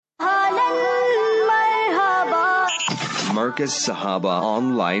Marcus Sahaba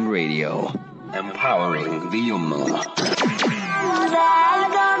Online Radio. Empowering the Ummah.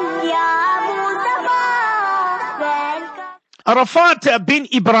 Arafat bin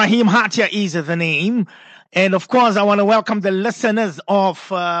Ibrahim Hatia is the name. And of course, I want to welcome the listeners of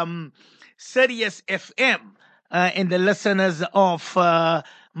Sirius FM and the listeners of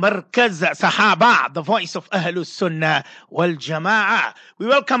Markaz Sahaba, the voice of Ahlus Sunnah wal Jama'ah. We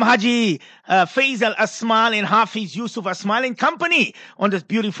welcome Haji Faisal Asmal and Hafiz Yusuf Asmal and company on this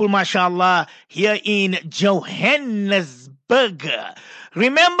beautiful, mashallah, here in Johannesburg.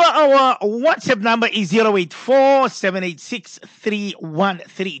 Remember, our WhatsApp number is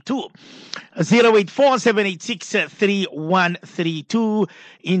 084-786-3132. 084-786-3132.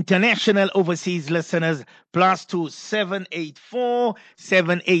 International overseas listeners, +2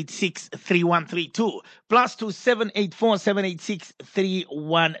 784-786-3132. +2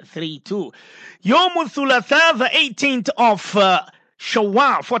 784-786-3132. Yawmul Thulatha, the 18th of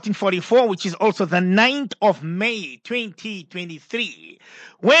Shawwal 1444, which is also the 9th of May 2023.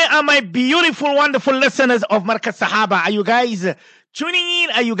 Where are my beautiful, wonderful listeners of Markaz Sahaba? Are you guys tuning in?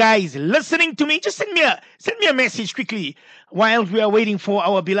 Are you guys listening to me? Just send me a message quickly while we are waiting for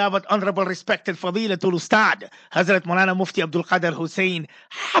our beloved, honorable, respected Fadilatul Ustad, Hazrat Maulana Mufti Abdul Qadir Hussein,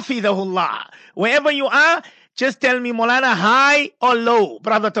 Hafidahullah. Wherever you are, just tell me, Maulana, high or low,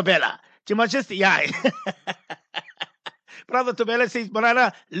 Brother Tabela. Yeah. Brother Tobela says,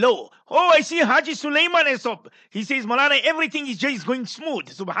 Malana, low. Oh, I see Haji Sulaiman is up. He says, Malana, everything is just going smooth.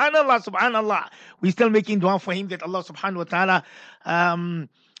 Subhanallah, subhanallah. We're still making dua for him that Allah subhanahu wa ta'ala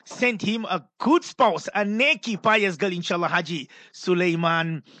sent him a good spouse, a neki pious girl, inshallah, Haji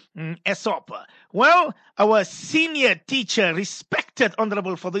Sulaiman Esop. Well, our senior teacher, respected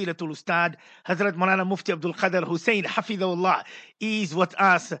Honorable Fadilatul Ustad, Hazrat Maulana Mufti Abdul Qadir Hussein, Hafidahullah, is with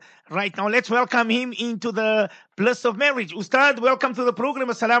us right now. Let's welcome him into the bliss of marriage. Ustad, welcome to the program.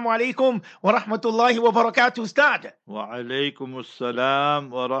 Assalamu alaikum wa rahmatullahi wa barakatuh, Ustad. Wa alaikum assalam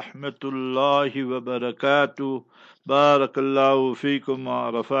wa rahmatullahi wa barakatuh. Barakallahu feekum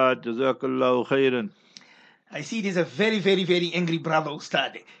Arafat. Jazakallahu khairan. I see there's a very, very, very angry brother,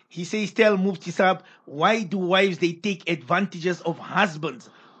 Ustad. He says, tell Mufti Sahab, why do wives, they take advantages of husbands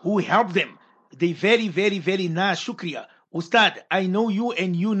who help them? They very, very, very shukriya. Ustad, I know you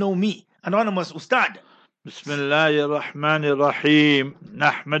and you know me. Anonymous, Ustad. Bismillahir Rahmanir Rahim.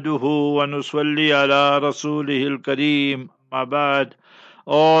 Nahmaduhu wa nusalli ala rasulihil kareem. Ma ba'd.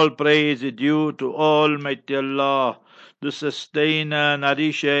 All praise is due to Almighty Allah, the sustainer,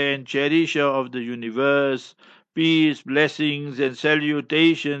 nourisher and cherisher of the universe. Peace, blessings and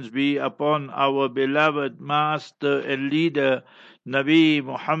salutations be upon our beloved master and leader, Nabi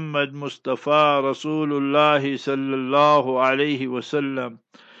Muhammad Mustafa Rasulullah sallallahu alayhi wasallam.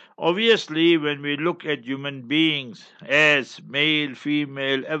 Obviously, when we look at human beings as male,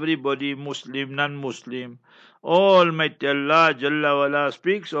 female, everybody, Muslim, non-Muslim, Almighty Allah Jalla wala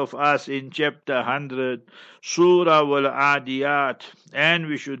speaks of us in chapter 100, Surah Wal-Adiyat, and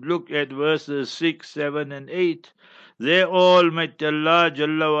we should look at verses 6, 7 and 8. There Almighty Allah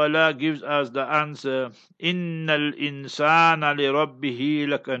Jalla wala gives us the answer, Innal insana li rabbihi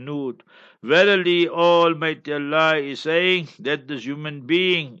lakanud. Verily Almighty Allah is saying that the human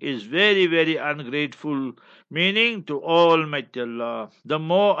being is very, very ungrateful, meaning to Almighty Allah. The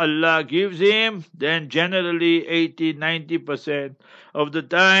more Allah gives him, then generally 80-90% of the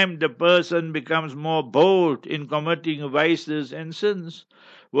time the person becomes more bold in committing vices and sins.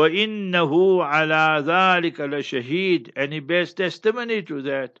 وَإِنَّهُ عَلَى ذَلِكَ لَشَهِيدٌ, and he bears testimony to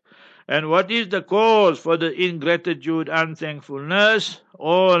that. And what is the cause for the ingratitude, unthankfulness?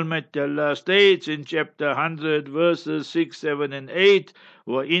 Almighty Allah states in chapter 100, verses 6, 7 and 8,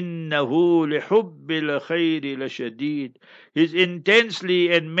 وَإِنَّهُ لِحُبِّ الْخَيْرِ لَشَدِيدٌ. He's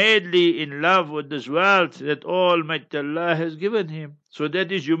intensely and madly in love with this wealth that Almighty Allah has given him. So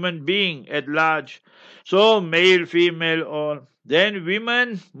that is human being at large. So male, female, all. Then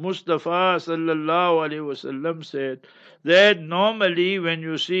women, Mustafa sallallahu alaihi wasallam said that normally when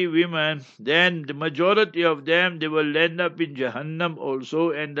you see women, then the majority of them, they will end up in Jahannam also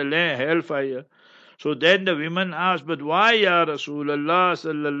and the hellfire. So then the women asked, but why, Ya Rasulullah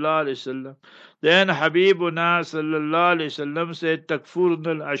sallallahu alaihi wasallam? Then Habibuna sallallahu alaihi wasallam said,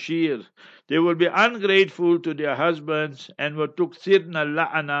 Takfurnal ashir. They will be ungrateful to their husbands and were tukthirna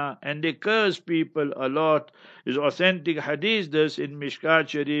la'ana, and they curse people a lot. is authentic hadith, this in Mishkat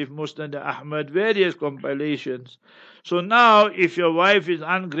Sharif, Musnad Ahmad, various compilations. So now, if your wife is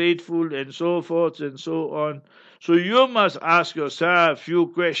ungrateful and so forth and so on, so you must ask yourself few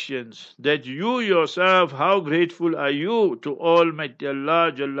questions. That you yourself, how grateful are you to Almighty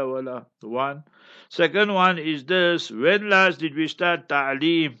Allah Jalla wala? One. Second one is this: when last did we start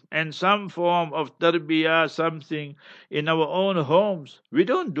ta'aleem and some form of tarbiyah, something in our own homes? We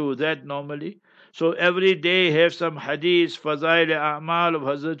don't do that normally. So every day have some hadith, Fazail A'mal of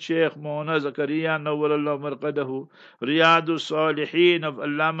Hazrat Sheikh Mona Zakaria Nawwarallahu Marqadahu, Riyadus Salihin of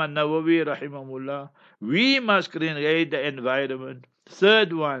Allama Nawawi Rahimahullah. We must create the environment.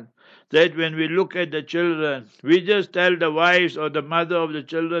 Third one, that when we look at the children, we just tell the wives or the mother of the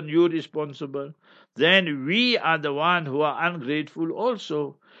children, you responsible. Then we are the one who are ungrateful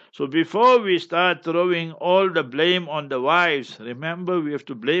also. So before we start throwing all the blame on the wives, remember we have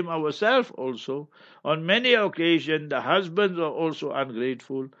to blame ourselves also. On many occasions, the husbands are also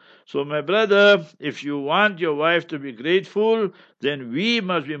ungrateful. So my brother, if you want your wife to be grateful, then we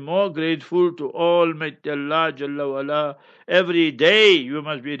must be more grateful to Almighty Allah Jalla wala. Every day you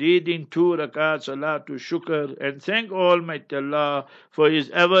must be reading 2 rakat Salatul Shukr and thank Almighty Allah for His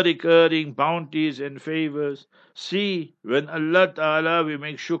ever recurring bounties and favors. See, when Allah Ta'ala we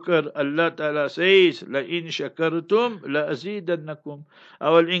make shukr, Allah Ta'ala says, La in shakartum la azidannakum. I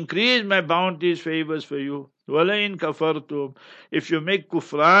will increase my bounties, favors for you. Wala in kafartum. If you make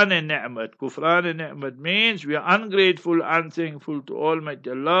kufran and ni'mat means we are ungrateful, unthankful to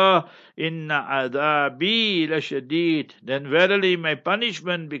Almighty Allah. Inna adabi la shadid. Then verily my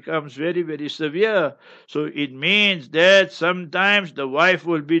punishment becomes very, very severe. So it means that sometimes the wife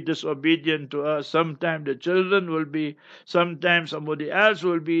will be disobedient to us, sometimes the children will be, sometimes somebody else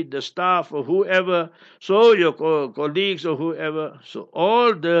will be, the staff or whoever, so your colleagues or whoever. So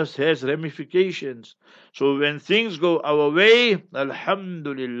all this has ramifications. So when things go our way,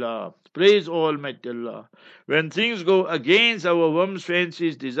 Alhamdulillah, praise Almighty Allah. When things go against our whims,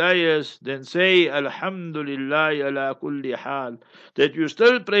 fancies, desires, then say Alhamdulillah ala kulli hal. That you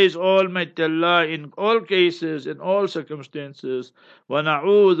still praise Almighty Allah in all cases, in all circumstances. Wa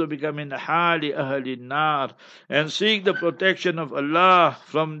na'udhu bika min hali ahli nar. And seek the protection of Allah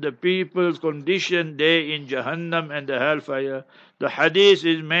from the people's condition there in Jahannam and the hellfire. The hadith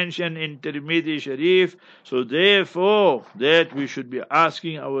is mentioned in Tirmidhi Sharif. So therefore, that we should be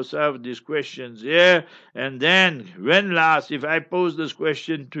asking ourselves these questions here. And then, when last, if I pose this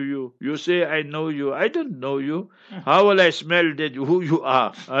question to you, you say, I know you. I don't know you. How will I smell that who you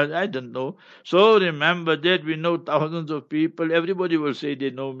are? I don't know. So remember that we know thousands of people. Everybody will say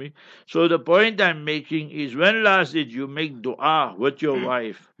they know me. So the point I'm making is, when last did you make dua with your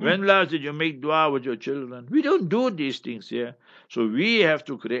wife? When last did you make dua with your children? We don't do these things here. So we have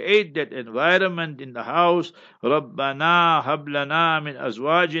to create that environment in the house. Rabbana hablana min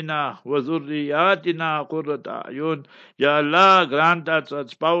azwajina wa dhurriyatina qurrata ayun. Ya Allah, grant us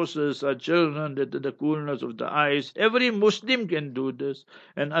such spouses, such children, that the coolness of the eyes. Every Muslim can do this.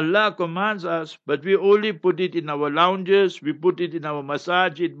 And Allah commands us, but we only put it in our lounges, we put it in our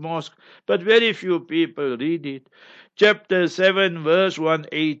masajid, mosque, but very few people read it. Chapter 7, verse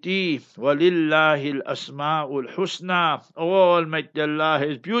 180. Walillahil asma'ul husna. Almighty Allah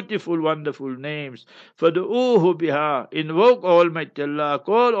has beautiful, wonderful names. Fadu'uhu biha. Invoke Almighty Allah.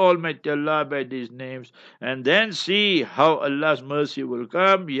 Call Almighty Allah by these names. And then see how Allah's mercy will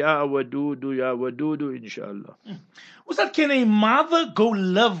come. Ya wadudu, inshallah. Ustad, can a mother go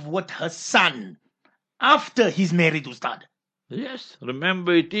live with her son after he's married, Ustad? Yes,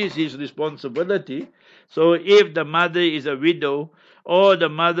 remember it is his responsibility. So if the mother is a widow, or the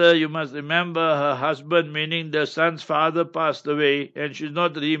mother, you must remember her husband, meaning the son's father, passed away and she's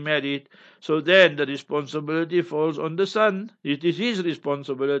not remarried, so then the responsibility falls on the son. It is his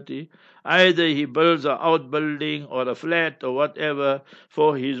responsibility. Either he builds an outbuilding or a flat or whatever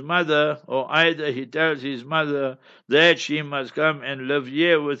for his mother, or either he tells his mother that she must come and live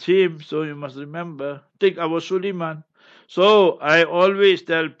here with him. So you must remember, take our Suleiman. So I always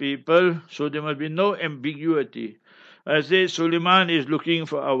tell people, so there must be no ambiguity. I say Suleiman is looking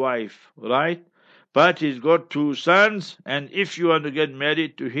for a wife, right? But he's got 2 sons, and if you want to get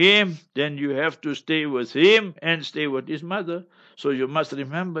married to him, then you have to stay with him and stay with his mother. So you must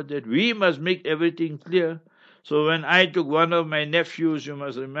remember that we must make everything clear. So when I took one of my nephews, you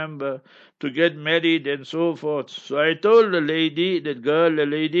must remember, to get married and so forth. So I told the lady,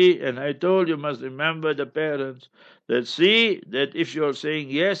 and I told, you must remember the parents, That see that if you're saying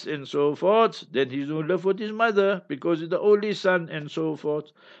yes and so forth, then he's no love with his mother because he's the only son and so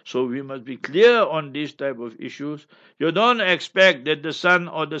forth. So we must be clear on these type of issues. You don't expect that the son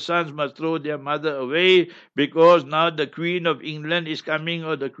or the sons must throw their mother away because now the Queen of England is coming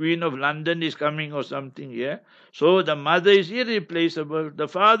or the Queen of London is coming or something, yeah? So the mother is irreplaceable, the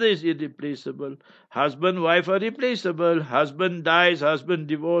father is irreplaceable, husband, wife are replaceable, husband dies, husband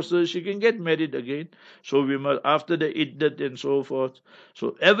divorces, she can get married again. So we must, after the iddat and so forth.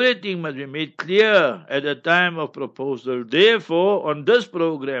 So everything must be made clear at the time of proposal. Therefore, on this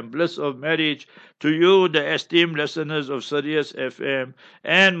program, Bliss of Marriage, to you, the esteemed listeners of Sirius FM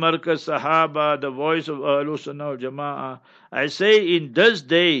and Markaz Sahaba, the voice of Ahlul Sunnah wal Jama'ah, I say in this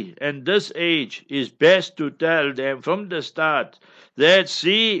day and this age is best to tell them from the start that,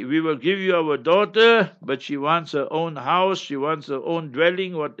 see, we will give you our daughter, but she wants her own house, she wants her own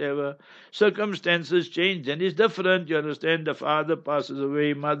dwelling, whatever. Circumstances change, then it's different. You understand, the father passes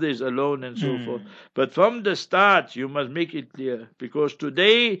away, mother is alone and so forth. But from the start, you must make it clear, because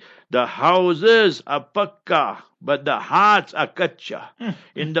today the houses are pakka, but the hearts are kacha.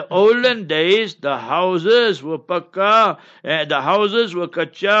 In the olden days, the houses were pakka, the houses were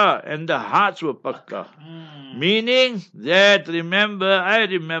kacha, and the hearts were pakka. Meaning that, I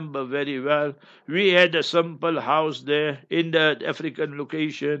remember very well, we had a simple house there in the African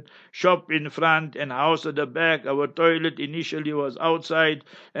location, shop in front and house at the back. Our toilet initially was outside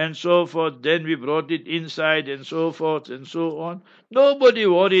and so forth. Then we brought it inside and so forth and so on. Nobody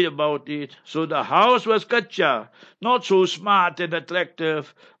worried about it. So the house was kacha, not so smart and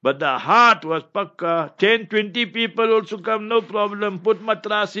attractive, but the heart was pakka. 10, 20 people also come, no problem. Put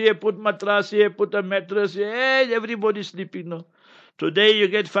matras here, put a mattress here. Hey, everybody sleeping now. Today you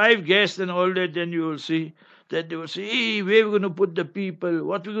get 5 guests and all that, then you will see that they will say, hey, where are we going to put the people?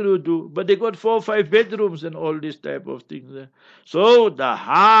 What are we going to do? But they got 4 or 5 bedrooms and all this type of things. So the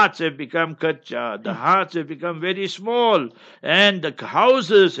hearts have become kacha, the hearts have become very small, and the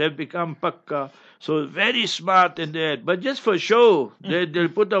houses have become pakka. So very smart in that. But just for show, they'll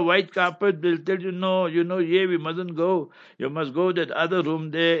put a white carpet, they'll tell you, no, yeah, we mustn't go. You must go that other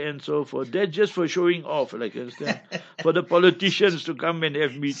room there and so forth. That's just for showing off, like you understand. For the politicians to come and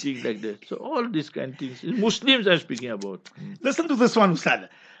have meetings like that. So all these kind of things. Muslims I'm speaking about. Listen to this one, Ustad.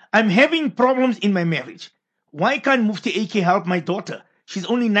 I'm having problems in my marriage. Why can't Mufti AK help my daughter? She's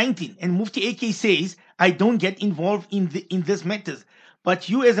only 19, and Mufti AK says I don't get involved in this matters. But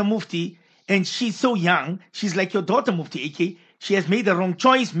you as a Mufti, and she's so young, she's like your daughter, Mufti AK. She has made the wrong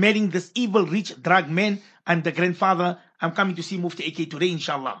choice, marrying this evil, rich, drug man. I'm the grandfather. I'm coming to see Mufti AK today,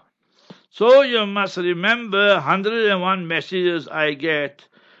 inshallah. So you must remember 101 messages I get.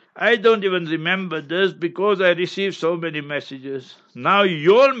 I don't even remember this because I receive so many messages. Now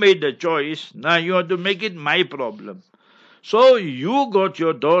you all made the choice. Now you have to make it my problem. So you got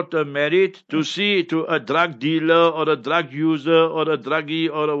your daughter married to see to a drug dealer or a drug user or a druggie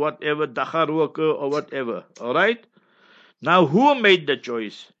or a whatever, dakhar worker or whatever. All right? Now who made the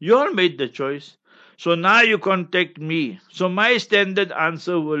choice? You all made the choice. So now you contact me. So my standard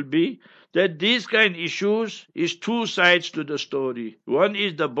answer will be that these kind of issues is 2 sides to the story. One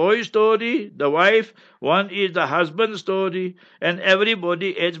is the boy's story, the wife. One is the husband's story. And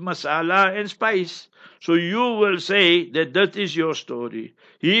everybody adds masala and spice. So you will say that is your story.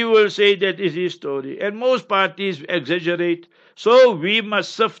 He will say that is his story. And most parties exaggerate. So we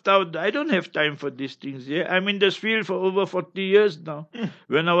must sift out. I don't have time for these things. I'm in this field for over 40 years now.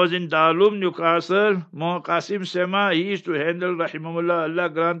 When I was in Darul Newcastle, Moh Qasim Sema, he used to handle, Rahimahullah, Allah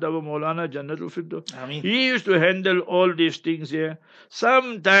grant our Maulana Jannatul Firdaus. He used to handle all these things here.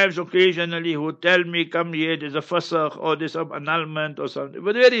 Sometimes, occasionally, he would tell me, come here, there's a fasakh or there's some annulment or something.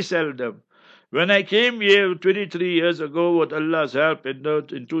 But very seldom. When I came here 23 years ago, with Allah's help,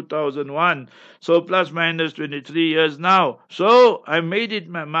 in 2001, so plus minus 23 years now. So I made it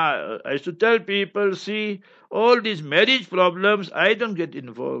I used to tell people, see, all these marriage problems, I don't get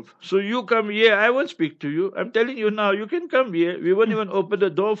involved. So you come here, I won't speak to you. I'm telling you now, you can come here. We won't even open the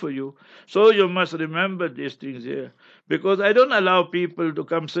door for you. So you must remember these things here. Because I don't allow people to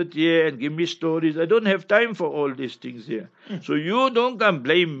come sit here and give me stories. I don't have time for all these things here. So you don't come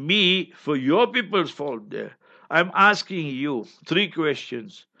blame me for your people's fault there. I'm asking you 3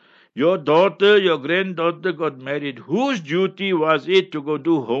 questions. Your daughter, your granddaughter got married. Whose duty was it to go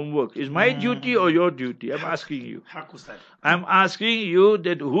do homework? Is my duty or your duty? I'm asking you. I'm asking you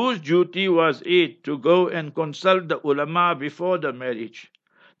that whose duty was it to go and consult the ulama before the marriage?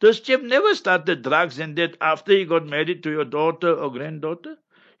 This chap never started drugs and that after he got married to your daughter or granddaughter.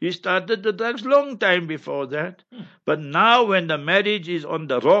 He started the drugs long time before that. But now when the marriage is on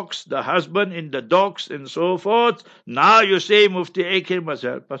the rocks, the husband in the docks and so forth, now you say Mufti AK must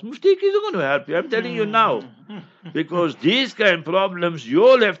help us. Mufti AK isn't going to help you. I'm telling you now. Because these kind of problems you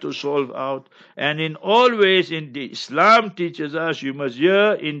all have to solve out. And in all ways, in the Islam teaches us, you must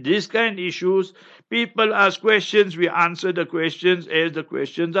hear in these kind of issues, people ask questions, we answer the questions as the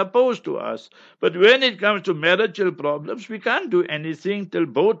questions are posed to us. But when it comes to marital problems, we can't do anything till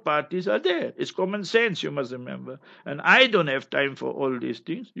both parties are there. It's common sense, you must remember. And I don't have time for all these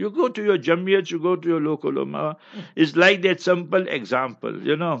things. You go to your jamiyat, you go to your local ulama. It's like that simple example,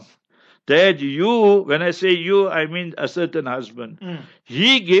 that you, when I say you, I mean a certain husband.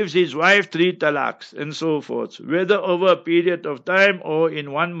 He gives his wife 3 talaqs and so forth, whether over a period of time or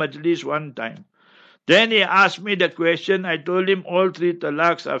in one majlis one time. Then he asked me the question. I told him all 3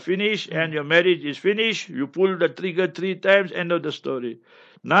 talaqs are finished and your marriage is finished. You pull the trigger 3 times, end of the story.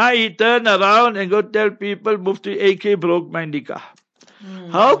 Now he turned around and go tell people, Mufti AK broke my nikah.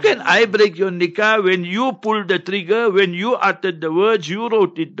 How can I break your nikah when you pulled the trigger, when you uttered the words, you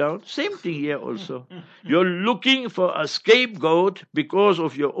wrote it down? Same thing here also. You're looking for a scapegoat because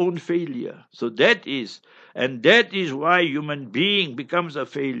of your own failure. So that is why human being becomes a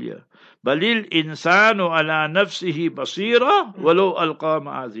failure. Balil insanu ala nafsihi basira walau alqa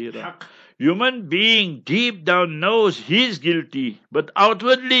ma'azira. Human being deep down knows he's guilty, but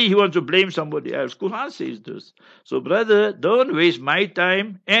outwardly he wants to blame somebody else. Quran says this. So brother, don't waste my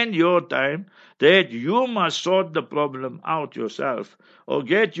time and your time, that you must sort the problem out yourself, or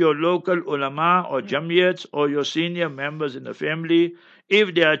get your local ulama or jamiyats or your senior members in the family.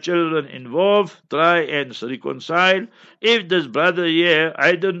 If there are children involved, try and reconcile. If this brother here,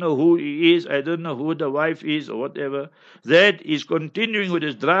 I don't know who he is, I don't know who the wife is or whatever, that is continuing with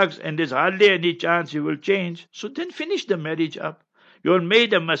his drugs and there's hardly any chance he will change, so then finish the marriage up. You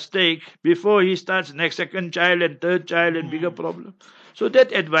made a mistake before he starts next second child and third child and bigger problem. So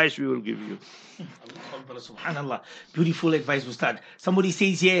that advice we will give you. Subhanallah. Beautiful advice, Ustad. Somebody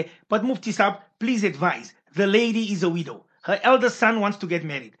says here, but Mufti Saab, please advise. The lady is a widow. Her eldest son wants to get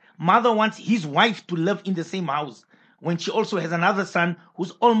married. Mother wants his wife to live in the same house, when she also has another son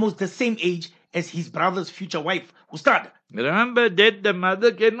who's almost the same age as his brother's future wife. Ustad. Remember that the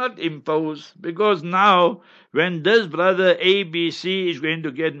mother cannot impose, because now when this brother ABC is going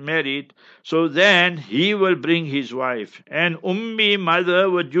to get married, so then he will bring his wife. And Ummi, mother,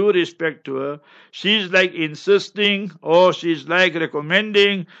 with due respect to her, she's like insisting or she's like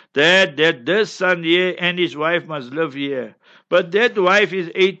recommending that this son here and his wife must live here. But that wife is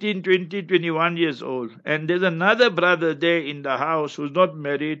 18, 20, 21 years old. And there's another brother there in the house who's not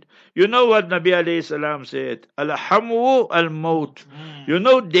married. You know what Nabi alayhi salam said? Alhamu al-maut. You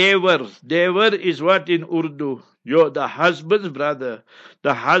know Devar. Devar is what in Urdu? You're the husband's brother.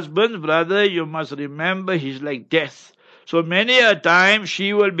 The husband's brother, you must remember, he's like death. So many a time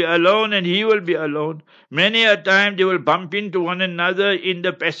she will be alone and he will be alone. Many a time they will bump into one another in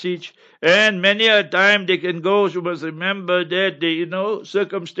the passage. And many a time they can go, you must remember that they,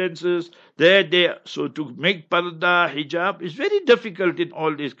 circumstances that so to make parda, hijab is very difficult in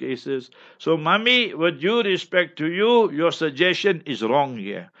all these cases. So mommy, with due respect to you, your suggestion is wrong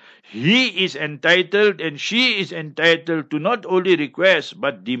here. He is entitled and she is entitled to not only request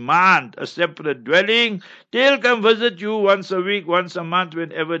but demand a separate dwelling. They'll come visit you once a week, once a month,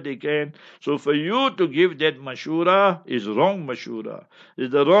 whenever they can. So for you to give that mashura is wrong mashura.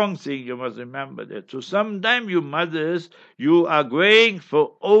 It's the wrong thing, you must remember that. So sometimes you mothers, you are going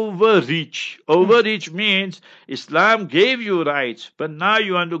for overreach. Overreach means Islam gave you rights, but now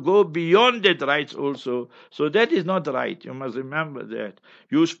you want to go beyond that rights also. So that is not right. You must remember that.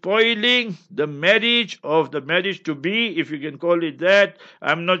 You spoiling the marriage of the marriage to be, if you can call it that.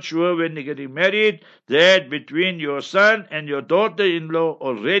 I'm not sure when they're getting married, that between your son and your daughter-in-law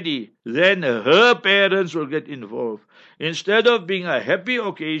already, then her parents will get involved. Instead of being a happy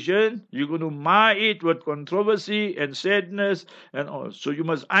occasion, you're going to mar it with controversy and sadness and all. So you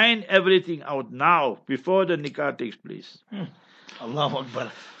must iron everything out now before the nikah takes place. Allahu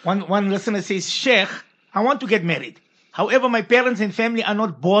Akbar. One listener says, Sheikh, I want to get married. However, my parents and family are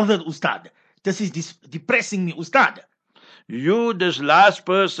not bothered, Ustad. This is depressing me, Ustad. You, this last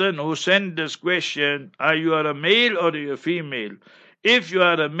person who sent this question, are you a male or are you a female? If you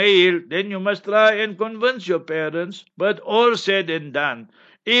are a male, then you must try and convince your parents. But all said and done,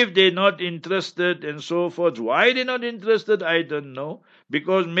 If they're not interested and so forth, why they're not interested, I don't know.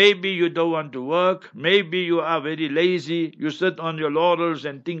 Because maybe you don't want to work, maybe you are very lazy, you sit on your laurels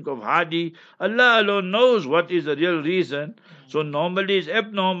and think of Hadi. Allah alone knows what is the real reason. So normally it's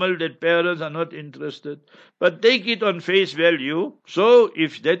abnormal that parents are not interested. But take it on face value. So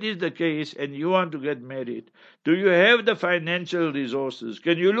if that is the case and you want to get married, do you have the financial resources?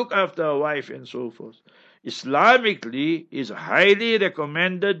 Can you look after a wife and so forth? Islamically, is highly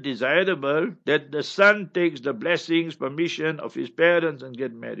recommended, desirable that the son takes the blessings, permission of his parents and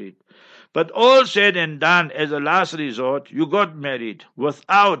get married. But all said and done, as a last resort, you got married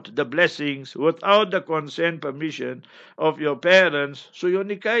without the blessings, without the consent, permission of your parents. So your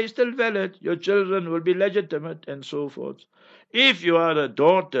nikah is still valid. Your children will be legitimate and so forth. If you are a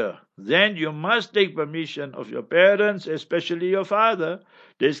daughter, then you must take permission of your parents, especially your father.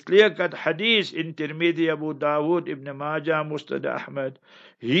 There's clear-cut hadith in Tirmidhi, Abu Dawood, Ibn Majah, Musnad Ahmad.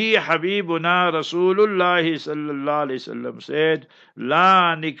 He, Habibuna Rasulullah sallallahu alayhi wasallam said,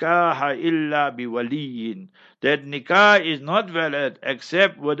 La nikaha illa biwaliyin. That nikah is not valid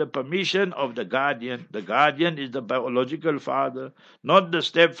except with the permission of the guardian. The guardian is the biological father, not the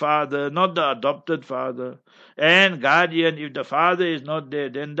stepfather, not the adopted father. And guardian, if the father is not there,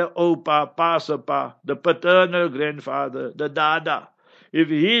 then the opa, pasapa, the paternal grandfather, the dada. If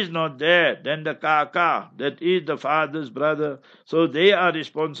he is not there, then the kaka, that is the father's brother. So they are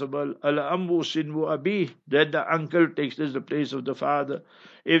responsible. Al-ambu sinwu abi, that the uncle takes the place of the father.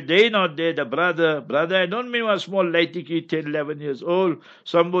 If they not there, the brother, I don't mean a small laitiki, 10, 11 years old,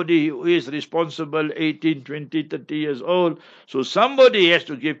 somebody who is responsible, 18, 20, 30 years old. So somebody has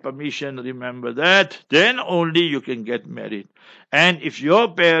to give permission, remember that. Then only you can get married. And if your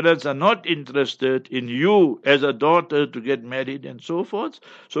parents are not interested in you as a daughter to get married and so forth,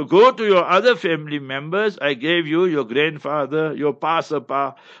 so go to your other family members. I gave you your grandfather, your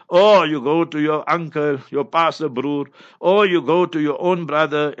pasapa, or you go to your uncle, your pasabrur, or you go to your own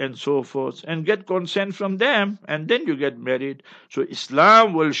brother and so forth, and get consent from them, and then you get married. So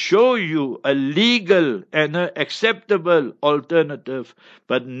Islam will show you a legal and an acceptable alternative,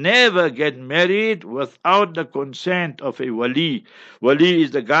 but never get married without the consent of a wali. Wali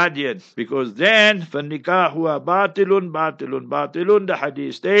is the guardian, because then فَالنِّكَاحُ بَاطِلٌ بَاطِلٌ بَاطِلٌ, the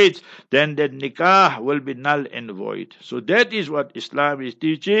hadith states, then that nikah will be null and void. So that is what Islam is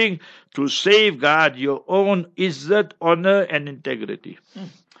teaching, to safeguard your own izzat, honor and integrity.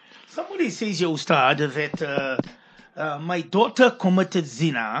 Somebody says, here, Ustad, that my daughter committed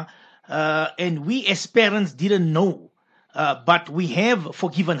zina and we as parents didn't know, but we have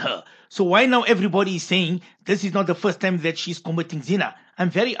forgiven her. So why now everybody is saying this is not the first time that she's committing zina? I'm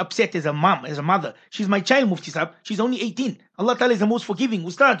very upset as a mom, as a mother. She's my child, Mufti Sahib. She's only 18. Allah Ta'ala is the most forgiving,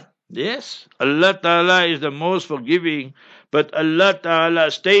 Ustad. Yes, Allah Ta'ala is the most forgiving. But Allah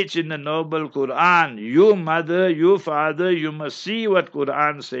Ta'ala states in the noble Quran, you mother, you father, you must see what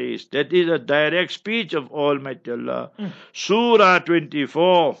Quran says. That is a direct speech of Almighty Allah. Surah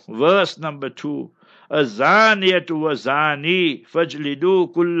 24, verse number 2. الزانية والزاني فاجلدوا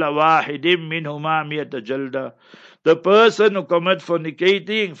كل واحد منهما مئة جلدة. The person who commit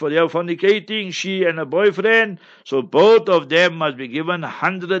fornicating, for they are fornicating, she and a boyfriend, so both of them must be given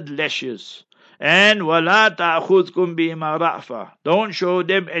 100 lashes. And وَلَا تَأْخُذْكُمْ بِهِمَا رَأْفَةً, don't show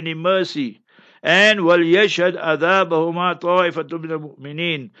them any mercy. And وَلْيَشْهَدْ عَذَابَهُمَا طَائِفَةٌ مِنَ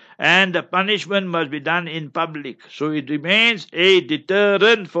الْمُؤْمِنِينَ, and the punishment must be done in public. So it remains a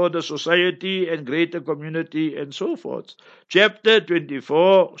deterrent for the society and greater community and so forth. Chapter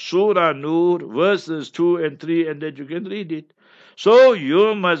 24, Surah Nur, verses 2 and 3, and that you can read it. So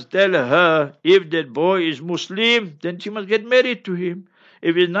you must tell her, if that boy is Muslim, then she must get married to him.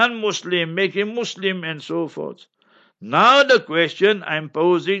 If he's non-Muslim, make him Muslim and so forth. Now the question I'm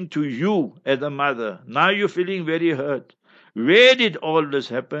posing to you as a mother, now you're feeling very hurt. Where did all this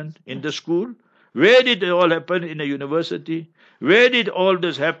happen? In the school? Where did it all happen? In a university? Where did all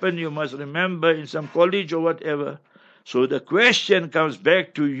this happen? You must remember, in some college or whatever. So the question comes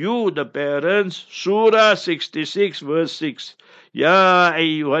back to you, the parents. Surah 66 verse 6. Ya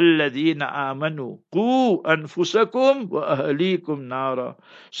ayyuhalladhina amanu qu anfusakum wa ahlikum nara.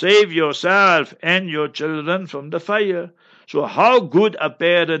 Save yourself and your children from the fire. So how good a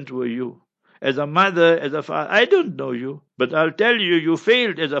parent were you? As a mother, as a father, I don't know you, but I'll tell you, you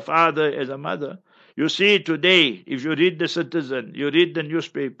failed as a father, as a mother. You see today, if you read the Citizen, you read the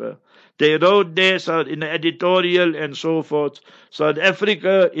newspaper, they wrote there in the editorial and so forth, South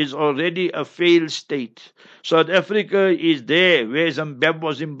Africa is already a failed state. South Africa is there where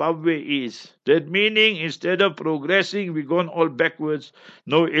Zimbabwe is. That meaning instead of progressing, we've gone all backwards.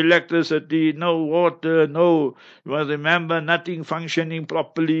 No electricity, no water, you must remember, nothing functioning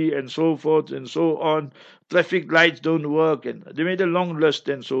properly and so forth and so on. Traffic lights don't work, and they made a long list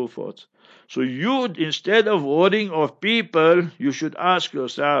and so forth. So you, instead of worrying of people, you should ask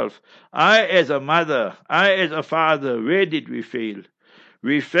yourself, I as a mother, I as a father, where did we fail?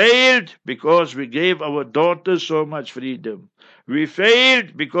 We failed because we gave our daughters so much freedom. We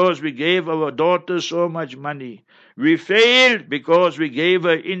failed because we gave our daughters so much money. We failed because we gave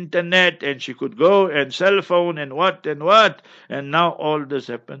her internet and she could go and cell phone and what, and now all this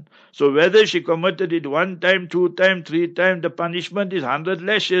happened. So whether she committed it 1 time, 2 time, 3 time, the punishment is 100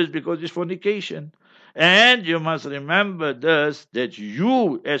 lashes because it's fornication. And you must remember this, that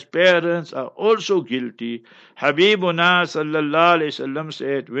you as parents are also guilty. Habibuna sallallahu alayhi wasallam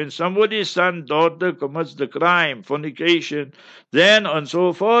said, when somebody's son, daughter commits the crime, fornication, then and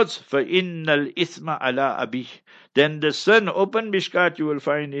so forth, فَإِنَّ الْإِثْمَ عَلَىٰ أَبِيهِ, then the sin, open Mishkat you will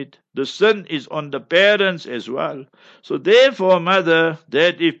find it, the sin is on the parents as well. So therefore, mother,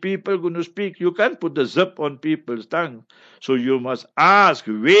 that if people are going to speak, you can't put the zip on people's tongue. So you must ask,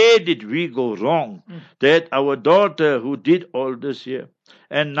 where did we go wrong? That our daughter who did all this here.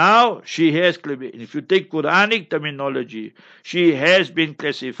 And now she has, if you take Quranic terminology, she has been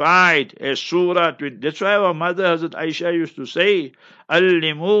classified as Surah 20. That's why our mother Hazrat Aisha used to say,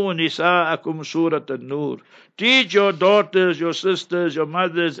 Allimu nisa'akum Surat an-Nur. Teach your daughters, your sisters, your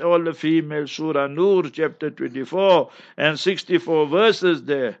mothers, all the females, Surah Nur, chapter 24 and 64 verses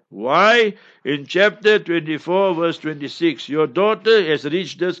there. Why? In chapter 24, verse 26, your daughter has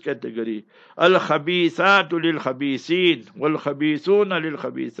reached this category. Al-khabithatu lil-khabithin, wal-khabithuna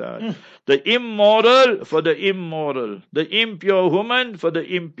lil-khabithat. The immoral for the immoral, the impure woman for the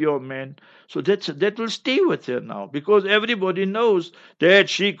impure man. So that will stay with her now, because everybody knows that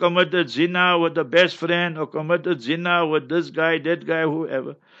she committed zina with the best friend or committed zina with this guy, that guy,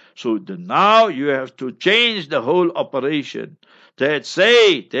 whoever. So now you have to change the whole operation. That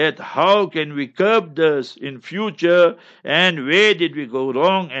say that how can we curb this in future, and where did we go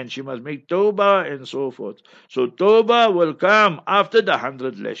wrong, and she must make tawbah and so forth. So tawbah will come after the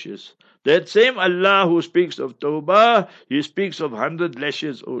 100 lashes. That same Allah who speaks of tawbah, He speaks of 100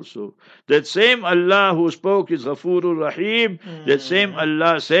 lashes also. That same Allah who spoke is Ghafurur Rahim. That same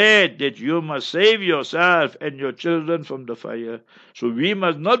Allah said that you must save yourself and your children from the fire. So we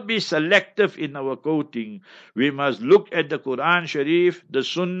must not be selective in our quoting. We must look at the Quran Sharif, the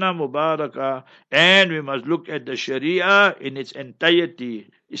Sunnah Mubarakah, and we must look at the Sharia in its entirety.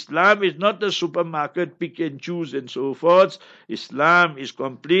 Islam is not a supermarket, pick and choose and so forth. Islam is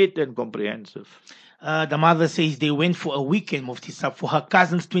complete and comprehensive. The mother says they went for a weekend, Mufti Sab, for her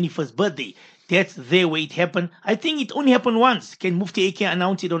cousin's 21st birthday. That's there where it happened. I think it only happened once. Can Mufti AK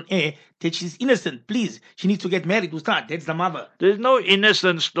announce it on air that she's innocent? Please, she needs to get married. Ustad, that's the mother. There's no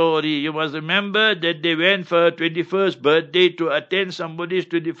innocent story. You must remember that they went for her 21st birthday. To attend somebody's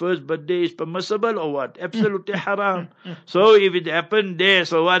 21st birthday is permissible or what? Absolutely haram. So if it happened there,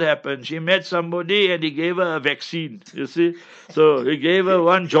 so what happened? She met somebody and he gave her a vaccine. You see? So he gave her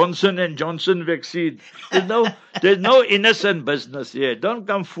one Johnson & Johnson vaccine. There's no innocent business here. Don't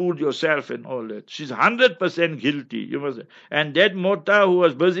come fool yourself and all that. She's 100% guilty. You must, and that Mota who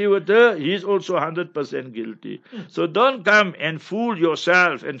was busy with her, he's also 100% guilty. So don't come and fool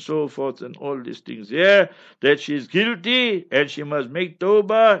yourself and so forth and all these things. Yeah, that she's guilty and she must make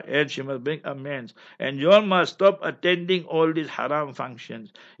tawbah and she must make amends. And you all must stop attending all these haram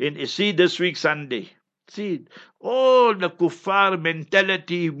functions. And see this week Sunday. See, all the kuffar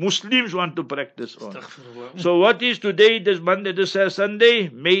mentality Muslims want to practice on. So what is today, this Monday, this Sunday?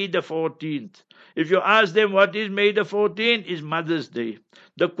 May the 14th. If you ask them what is May the 14th, is Mother's Day.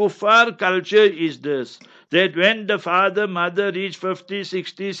 The kuffar culture is this, that when the father, mother reach 50,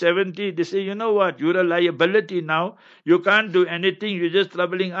 60, 70, they say, you know what, you're a liability now. You can't do anything. You're just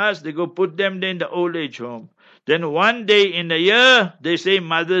troubling us. They go put them in the old age home. Then one day in the year, they say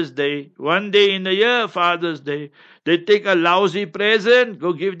Mother's Day. One day in the year, Father's Day. They take a lousy present,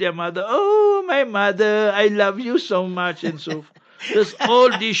 go give their mother, oh, my mother, I love you so much, and so forth. There's all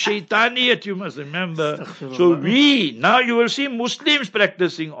this shaitaniyat, you must remember. So now you will see Muslims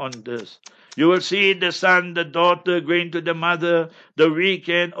practicing on this. You will see the son, the daughter going to the mother the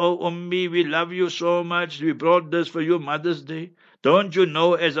weekend. Oh, Ummi, we love you so much. We brought this for you, Mother's Day. Don't you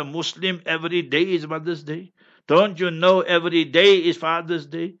know as a Muslim, every day is Mother's Day? Don't you know every day is Father's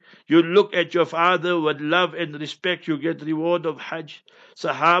Day? You look at your father with love and respect, you get reward of Hajj.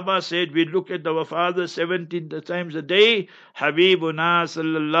 Sahaba said, we look at our father 17 times a day. Habibuna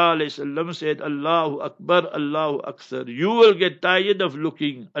sallallahu alayhi wasallam said, Allahu Akbar, Allahu Akbar. You will get tired of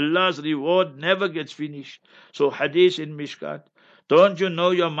looking. Allah's reward never gets finished. So hadith in Mishkat. Don't you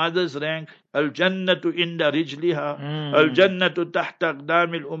know your mother's rank? Al-Jannatu inda rijliha. Al-Jannatu tahta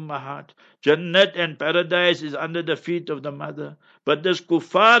aqdamil ummahat. Jannat and paradise is under the feet of the mother. But this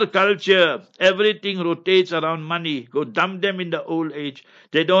kuffar culture, everything rotates around money. Go dump them in the old age.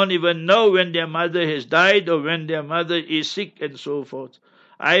 They don't even know when their mother has died or when their mother is sick and so forth.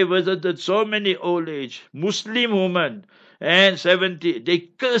 I visited so many old age Muslim women and 70, they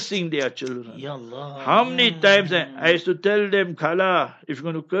cursing their children. Ya Allah. How many times I used to tell them, Khala, if you're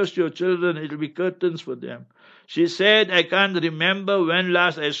going to curse your children, it'll be curtains for them. She said, I can't remember when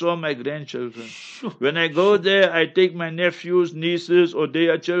last I saw my grandchildren. When I go there, I take my nephews, nieces, or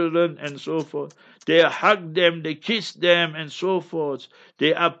their children, and so forth. They hug them, they kiss them, and so forth.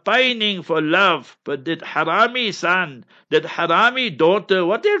 They are pining for love. But that harami son, that harami daughter,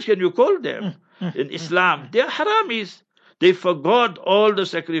 what else can you call them in Islam? They are haramis. They forgot all the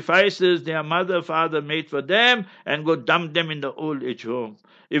sacrifices their mother, father made for them and go dump them in the old age home.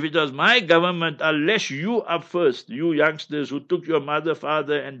 If it was my government, I'll lash you up first, you youngsters who took your mother,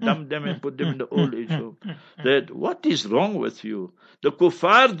 father and dumped them and put them in the old age home. That what is wrong with you? The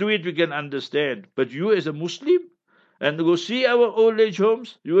kuffar do it, we can understand. But you as a Muslim, and go see our old age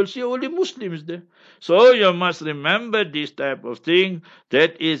homes, you will see only Muslims there. So you must remember this type of thing.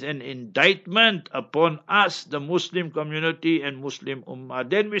 That is an indictment upon us, the Muslim community and Muslim Ummah.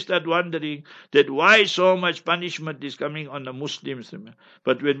 Then we start wondering that why so much punishment is coming on the Muslims.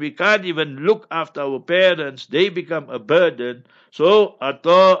 But when we can't even look after our parents, they become a burden. So,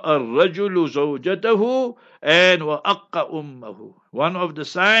 ata ar-rajulu zawjatahu and wa aqqa ummahu. One of the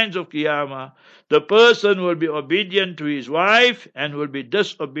signs of Qiyamah, the person will be obedient to his wife and will be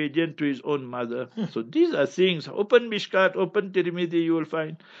disobedient to his own mother. So these are things. Open Mishkat, open Tirmidhi, you will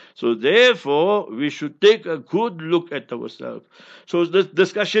find. So therefore, we should take a good look at ourselves. So this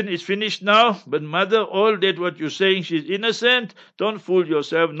discussion is finished now. But mother, all that what you're saying, she's innocent. Don't fool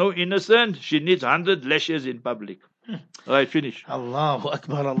yourself. No innocent. She needs 100 lashes in public. All right, finish. Allahu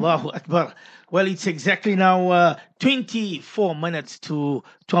Akbar, Allahu Akbar. Well, it's exactly now 24 minutes to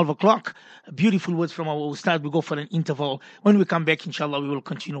 12 o'clock. Beautiful words from our Ustad. We go for an interval. When we come back, inshallah, we will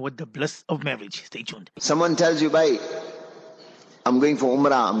continue with the bliss of marriage. Stay tuned. Someone tells you, bhai, I'm going for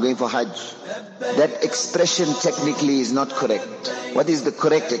Umrah, I'm going for Hajj. That expression technically is not correct. What is the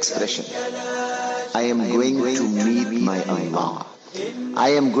correct expression? I am going to meet my Allah.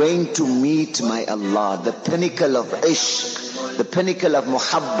 I am going to meet my Allah, the pinnacle of ishq, the pinnacle of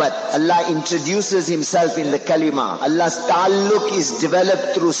muhabbat. Allah introduces himself in the kalima. Allah's ta'alluq is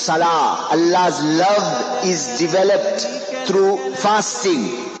developed through salah. Allah's love is developed through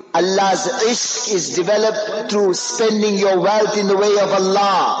fasting. Allah's ishq is developed through spending your wealth in the way of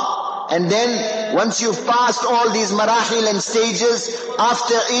Allah. And then, once you've passed all these marahil and stages,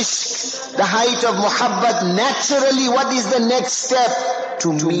 after ishq, the height of muhabbat, naturally, what is the next step?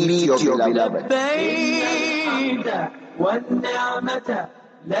 To meet your beloved.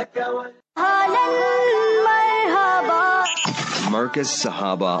 Marcus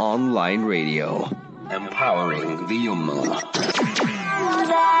Sahaba Online Radio, empowering the Ummah.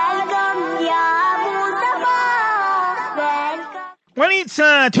 Well, it's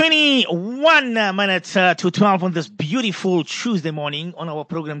 21 minutes to 12 on this beautiful Tuesday morning on our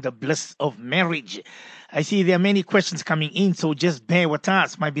program, The Bliss of Marriage. I see there are many questions coming in, so just bear with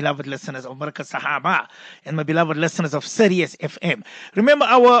us, my beloved listeners of Marcus Sahaba and my beloved listeners of Sirius FM. Remember,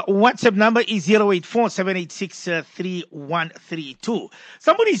 our WhatsApp number is 084-786-3132.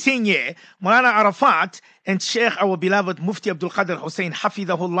 Somebody is saying here, Maulana Arafat and Sheikh, our beloved Mufti Abdul Qadir Hussein,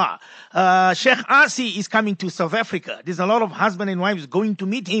 Hafidahullah. Sheikh Asi is coming to South Africa. There's a lot of husband and wives going to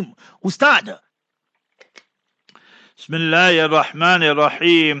meet him. Ustad. Bismillahir Rahmanir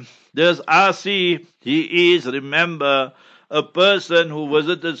Rahim. There's Asi. He is, remember, a person who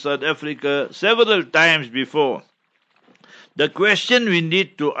visited South Africa several times before. The question we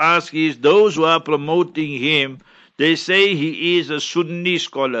need to ask is, those who are promoting him, they say he is a Sunni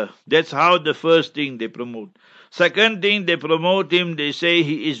scholar. That's how the first thing they promote. Second thing they promote him, they say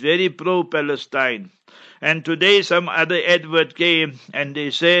he is very pro-Palestine. And today some other advert came and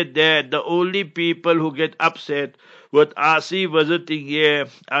they said that the only people who get upset with Asi visiting here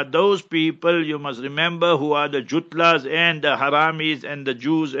are those people, you must remember, who are the Jutlas and the Haramis and the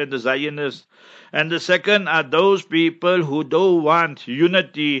Jews and the Zionists. And the second are those people who don't want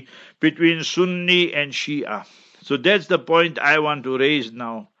unity between Sunni and Shia. So that's the point I want to raise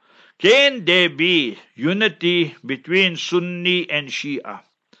now. Can there be unity between Sunni and Shia?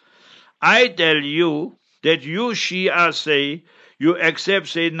 I tell you that you Shia say you accept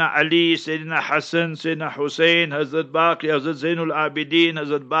Sayyidina Ali, Sayyidina Hassan, Sayyidina Hussein, Hazrat Baqir, Hazrat Zainul Abidin,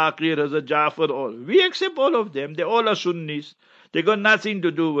 Hazrat Baqir, Hazrat Jafar, all. We accept all of them. They all are Sunnis. They got nothing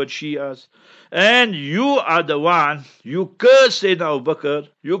to do with Shias. And you are the one, you curse Sayyidina Abu Bakr,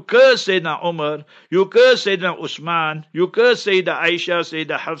 you curse Sayyidina Umar, you curse Sayyidina Usman, you curse Sayyidina Aisha,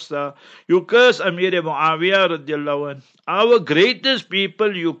 Sayyidina Hafsa, you curse Amir Muawiyah radiallahu anh. Our greatest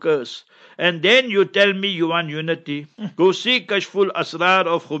people you curse. And then you tell me you want unity. Go see Kashful Asrar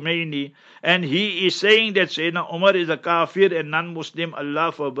of Khomeini, and he is saying that Sayyidina Umar is a kafir and non-Muslim,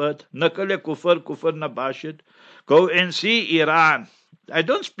 Allah forbid. Nakal kufr na bashid. Go and see Iran. I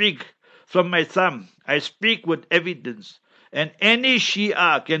don't speak from my thumb. I speak with evidence. And any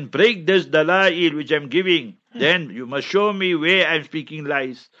Shia can break this dalail which I'm giving. Then you must show me where I'm speaking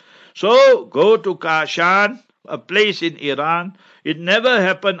lies. So go to Kashan, a place in Iran. It never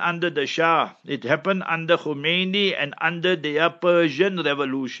happened under the Shah. It happened under Khomeini and under the Persian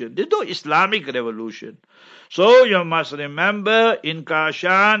Revolution. There's no Islamic revolution. So you must remember, in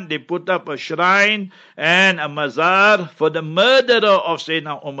Kashan, they put up a shrine and a mazar for the murderer of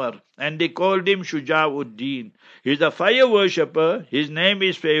Sayyidina Umar. And they called him Shuja'uddin. He's a fire worshipper. His name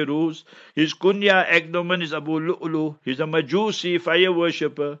is Fairuz. His kunya agnomen is Abu Lu'lu. He's a Majusi fire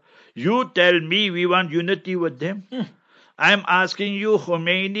worshipper. You tell me we want unity with them? I'm asking you,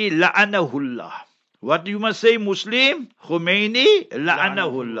 Khomeini, la'anahullah. What you must say, Muslim? Khomeini,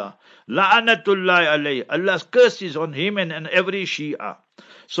 la'anahullah. La'anatullahi alayhi. Allah's curse is on him and on every Shia.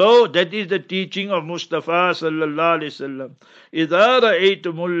 So that is the teaching of Mustafa sallallahu alaihi wasallam. إِذَا رَأَيْتُمُ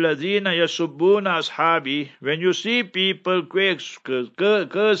الَّذِينَ يَسُبُّونَ أَصْحَابِي. When you see people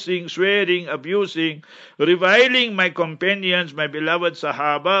cursing, swearing, abusing, reviling my companions, my beloved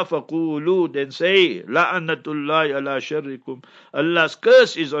Sahaba, فَقُولُوا, then say, لَعَنَّةُ ala sharrikum. Allah's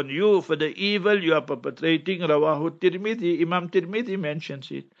curse is on you for the evil you are perpetrating. Rawahu Tirmidhi. Imam Tirmidhi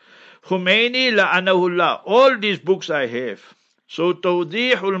mentions it. Khomeini la'anahullah. All these books I have. So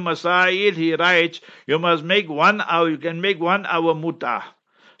Tawdihul Masail, he writes, you must make 1 hour, you can make 1 hour muta.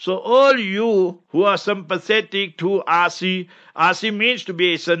 So all you who are sympathetic to Asi means to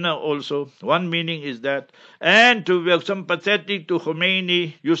be a sinner also. One meaning is that. And to be sympathetic to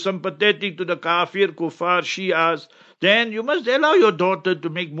Khomeini, you sympathetic to the kafir, kuffar, Shias, then you must allow your daughter to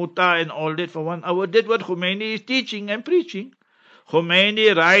make muta and all that for 1 hour. That's what Khomeini is teaching and preaching.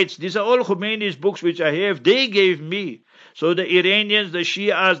 Khomeini writes, these are all Khomeini's books which I have, they gave me. So the Iranians, the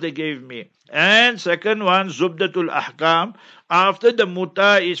Shias, they gave me. And second one, Zubdatul Ahkam. After the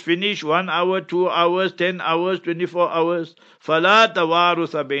muta is finished, 1 hour, 2 hours, 10 hours, 24 hours, Fala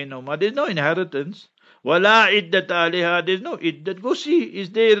tawarutha bainahuma. There's no inheritance. Wala iddat aliha. There's no iddat. Go see. It's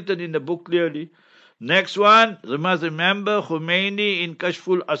there written in the book clearly. Next one, you must remember Khomeini in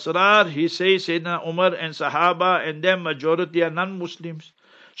Kashful Asrar, he says Sayyidina Umar and Sahaba and them majority are non-Muslims.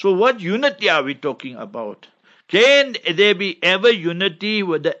 So what unity are we talking about? Can there be ever unity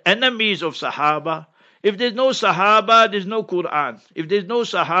with the enemies of Sahaba? If there's no Sahaba, there's no Quran. If there's no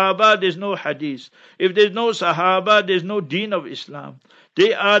Sahaba, there's no Hadith. If there's no Sahaba, there's no Deen of Islam.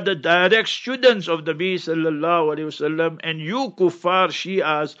 They are the direct students of the Nabi sallallahu alaihi wasallam. And you kuffar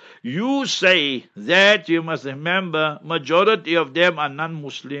Shias, you say that you must remember majority of them are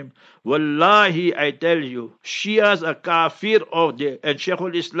non-Muslim. Wallahi, I tell you, Shias are kafir of them. And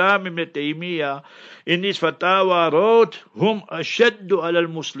Shaykhul Islam Ibn Taymiyyah in his fatwa wrote, Hum ashaddu ala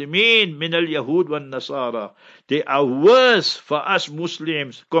al-Muslimin min al-Yahud wa nasara. They are worse for us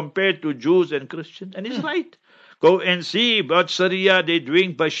Muslims compared to Jews and Christians. And he's right. Go and see what Syria they're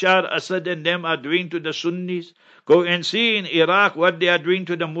doing, Bashar Assad and them are doing to the Sunnis. Go and see in Iraq what they are doing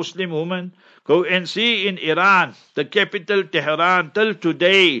to the Muslim women. Go and see in Iran, the capital Tehran, till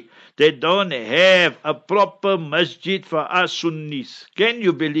today, they don't have a proper masjid for us Sunnis. Can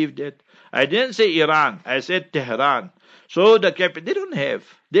you believe that? I didn't say Iran, I said Tehran. So the capital, they don't have.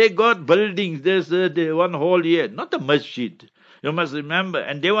 They got buildings, there's one hall here, not a masjid. You must remember,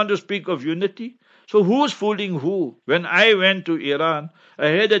 and they want to speak of unity. So who's fooling who? When I went to Iran, I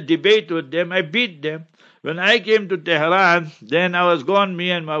had a debate with them, I beat them. When I came to Tehran, then I was gone,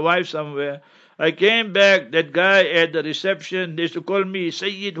 me and my wife somewhere. I came back, that guy at the reception, they used to call me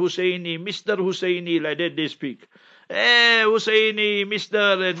Sayyid Husseini, Mr. Husseini, like that they speak. Hey, Husseini,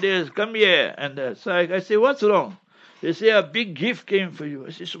 Mr. and this, come here. And so I say, what's wrong? They say a big gift came for you. I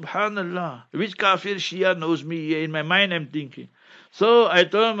say, Subhanallah, which kafir Shia knows me here? In my mind I'm thinking. So I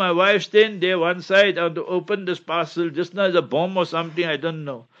told my wife, stand there one side, I want to open this parcel. Just now it's a bomb or something, I don't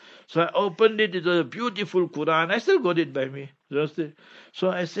know. So I opened it, it was a beautiful Quran. I still got it by me. So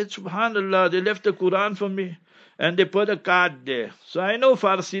I said, Subhanallah, they left the Quran for me. And they put a card there. So I know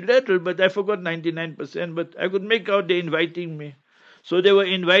Farsi little, but I forgot 99%, but I could make out they inviting me. So they were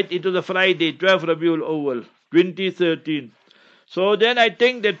invited to the Friday, 12 Rabiul Awal, 2013. So then I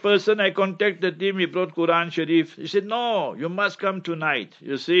think that person, I contacted him, he brought Quran Sharif. He said, no, you must come tonight,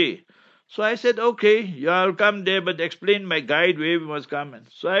 you see. So I said, okay, yeah, I'll come there, but explain my guide where we must come. And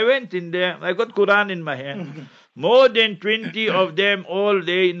so I went in there, I got Quran in my hand. More than 20 of them all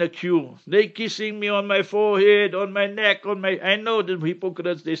there in the queue. They kissing me on my forehead, on my neck, I know the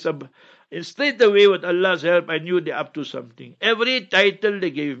hypocrites, and straight away with Allah's help, I knew they're up to something. Every title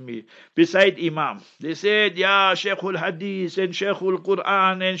they gave me, beside Imam. They said, yeah, Sheikhul Hadith, and Sheikhul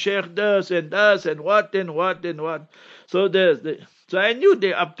Quran, and Sheikh this, and what, and what, and what. So I knew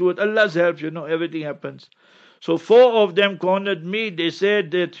they're up to it. Allah's help, everything happens. So 4 of them cornered me. They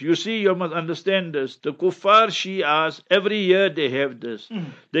said that, you see, you must understand this. The Kuffar Shias, every year they have this.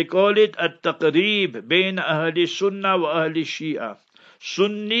 They call it At-Taqreeb, Bain Ahli Sunnah wa Ahli Shia.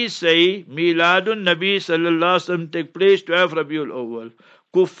 Sunni say Miladun Nabi Sallallahu Alaihi Wasallam take place 12 Rabiul Awal.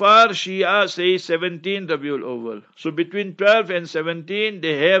 Kuffar Shia say 17 Rabiul Awal. So between 12 and 17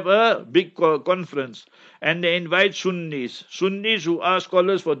 they have a big conference and they invite Sunnis who are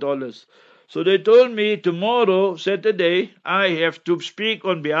scholars for dollars. So they told me tomorrow, Saturday, I have to speak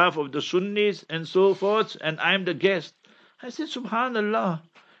on behalf of the Sunnis and so forth, and I'm the guest. I said, Subhanallah,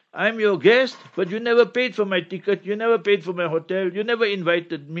 I'm your guest, but you never paid for my ticket, you never paid for my hotel, you never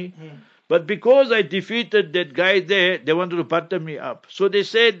invited me. But because I defeated that guy there, they wanted to butter me up. So they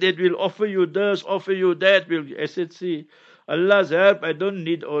said that we'll offer you this, offer you that. I said, see, Allah's help, I don't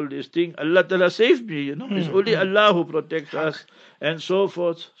need all these things. Allah Ta'ala saved me, It's only Allah who protects us and so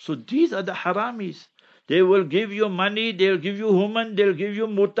forth. So these are the haramis. They will give you money, they'll give you human, they'll give you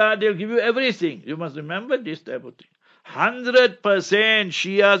muta, they'll give you everything. You must remember this type of thing. 100%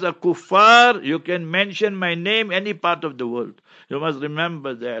 Shias are kuffar. You can mention my name any part of the world. You must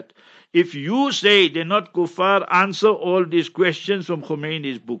remember that. If you say they're not kuffar, answer all these questions from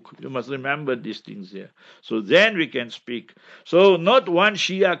Khomeini's book. You must remember these things here. So then we can speak. So not one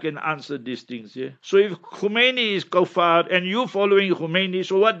Shia can answer these things here. So if Khomeini is kuffar and you following Khomeini,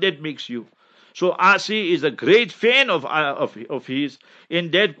 so what that makes you? So Asi is a great fan of his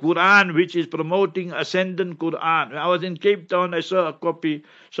in that Quran which is promoting ascendant Quran. When I was in Cape Town, I saw a copy.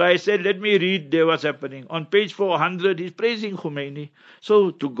 So I said, let me read there what's happening. On page 400, he's praising Khomeini.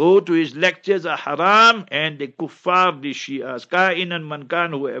 So to go to his lectures are haram and the kuffar, the Shias, Ka'inan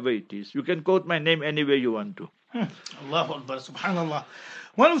Mankan, whoever it is. You can quote my name anywhere you want to. Allahu Akbar, subhanallah.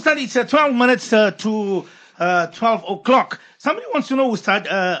 Well, Ustad, it's 12 minutes to 12 o'clock. Somebody wants to know,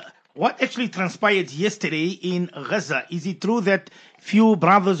 Ustad, what actually transpired yesterday in Gaza? Is it true that few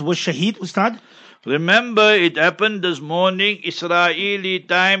brothers were shaheed, Ustad? Remember, it happened this morning, Israeli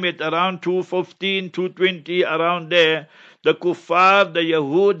time at around 2:15, 2:20, around there. The kuffar, the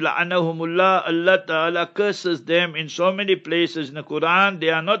Yahud, la'anahumullah, Allah Ta'ala curses them in so many places in the Quran. They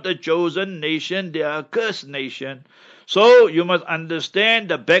are not a chosen nation, they are a cursed nation. So you must understand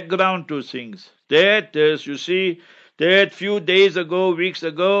the background to things. That is, you see, that few days ago, weeks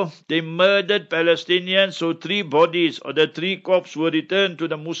ago, they murdered Palestinians. So 3 bodies or the 3 corpses were returned to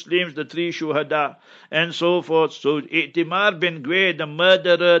the Muslims, the 3 shuhada and so forth. So Itamar bin Gwe, the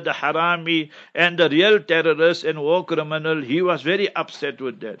murderer, the harami and the real terrorist and war criminal, he was very upset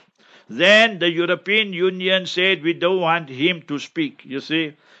with that. Then the European Union said we don't want him to speak, you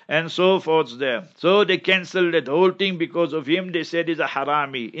see, and so forth there. So they cancelled that whole thing because of him. They said he's a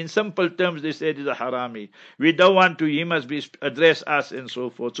harami. In simple terms, they said he's a harami. We don't want to, he must address us and so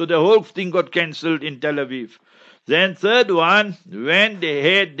forth. So the whole thing got cancelled in Tel Aviv. Then third one, when they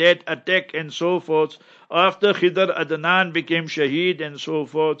had that attack and so forth, after Khidr Adnan became Shaheed and so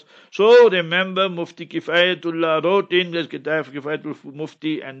forth. So remember Mufti Kifayatullah wrote in this Kitab Kifayatul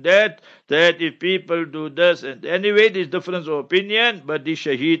Mufti and that if people do this, and anyway there's difference of opinion, but the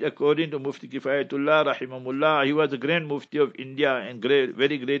Shaheed according to Mufti Kifayatullah Rahimahullah, he was the Grand Mufti of India and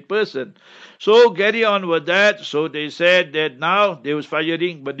very great person. So carry on with that. So they said that now they was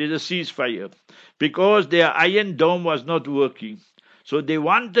firing, but there's a ceasefire because their Iron Dome was not working. So they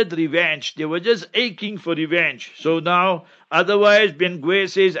wanted revenge. They were just aching for revenge. So now Otherwise, Ben Gui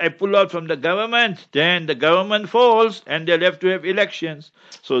says, I pull out from the government, then the government falls and they'll have to have elections.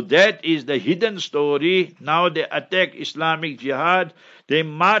 So that is the hidden story. Now they attack Islamic Jihad. They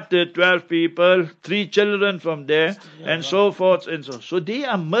martyred 12 people, 3 children from there, and so forth and so on. So they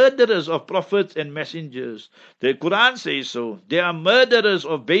are murderers of prophets and messengers. The Quran says so. They are murderers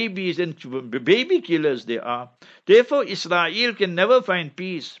of babies and baby killers they are. Therefore, Israel can never find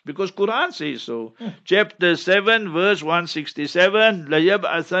peace because Quran says so. Chapter 7, verse 167,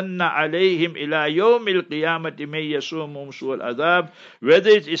 لَيَبْعَثَنَّ عَلَيْهِمْ إِلَى يَوْمِ الْقِيَامَةِ مَنْ يَسُومُهُمْ سُوءَ الْعَذَابِ. Whether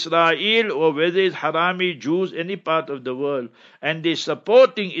it's Israel or whether it's Harami Jews, any part of the world, and they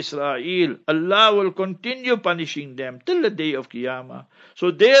supporting Israel, Allah will continue punishing them till the day of Qiyamah. So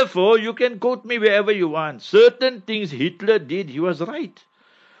therefore, you can quote me wherever you want. Certain things Hitler did, he was right.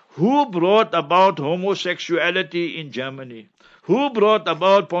 Who brought about homosexuality in Germany? Who brought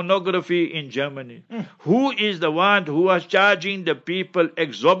about pornography in Germany? Who is the one who was charging the people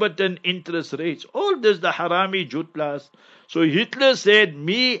exorbitant interest rates? All this the Harami Jutlas. So Hitler said,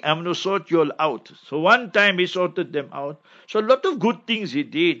 me, I'm going to sort you all out. So one time he sorted them out. So a lot of good things he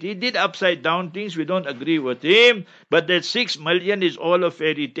did. He did upside down things. We don't agree with him. But that 6 million is all a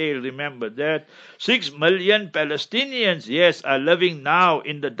fairy tale. Remember that. 6 million Palestinians, yes, are living now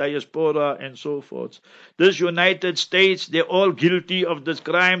in the diaspora and so forth. This United States, they're all guilty of this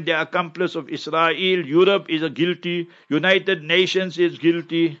crime. They're accomplice of Israel. Europe is a guilty. United Nations is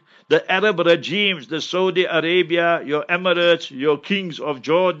guilty. The Arab regimes, the Saudi Arabia, your Emirates, your kings of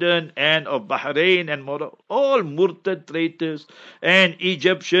Jordan and of Bahrain and Morocco, all murtad traitors, and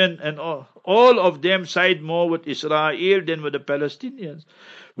Egyptian and all of them side more with Israel than with the Palestinians.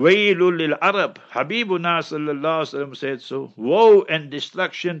 Wailul lil Arab. Habibuna sallallahu alaihi wasallam said so. Woe and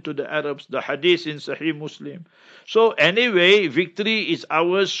destruction to the Arabs. The hadith in Sahih Muslim. So anyway, victory is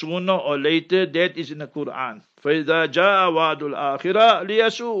ours sooner or later. That is in the Quran. فَإِذَا جَاءَ وَعْدُ الْآخِرَةِ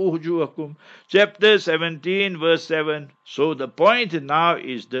لِيَسُوءُ وُجُوهَكُمْ. Chapter 17, verse 7. So the point now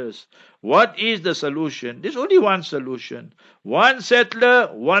is this. What is the solution? There's only one solution. One settler,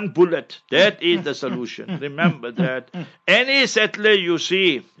 one bullet. That is the solution. Remember that. Any settler you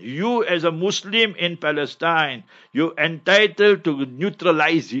see, you as a Muslim in Palestine, you're entitled to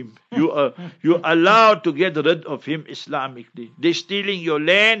neutralize him. You're allowed to get rid of him Islamically. They're stealing your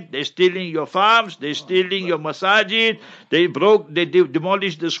land, they're stealing your farms, they're stealing your masajid, they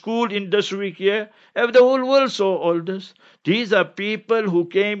demolished the school in this week here. The whole world saw all this. These are people who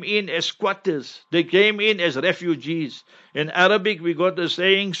came in as squatters. They came in as refugees. In Arabic, we got a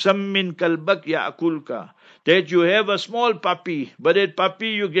saying, Sammin kalbak ya'kulka. That you have a small puppy, but that puppy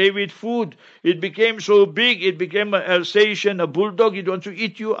you gave it food. It became so big, it became an Alsatian, a bulldog, it wants to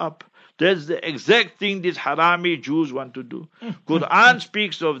eat you up. That's the exact thing these Harami Jews want to do. Quran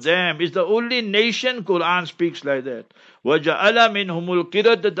speaks of them. It's the only nation Quran speaks like that. وَجَعَلَ مِنْهُمُ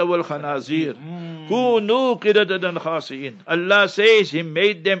الْقِرَدَةَ وَالْخَنَازِيرَ كُونُوا قِرَدَةً خَاسِئِينَ. Allah says He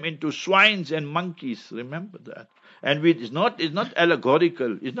made them into swines and monkeys. Remember that. And it's not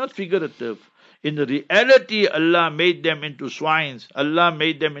allegorical. It's not figurative. In reality, Allah made them into swines. Allah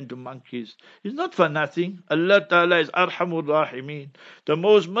made them into monkeys. It's not for nothing. Allah Ta'ala is Arhamur Rahimeen, the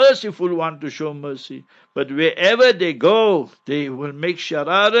most merciful one to show mercy. But wherever they go, they will make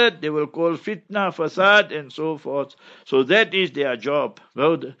shararat, they will call fitna, fasad, and so forth. So that is their job.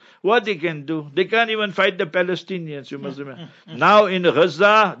 Well, what they can do? They can't even fight the Palestinians, you must remember. Now in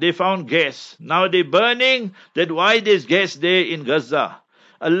Gaza, they found gas. Now they're burning. That why there's gas there in Gaza?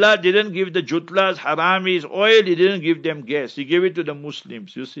 Allah didn't give the Jutlas, Haramis, oil, He didn't give them gas. He gave it to the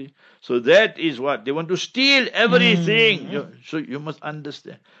Muslims, you see. So that is what. They want to steal everything. So you must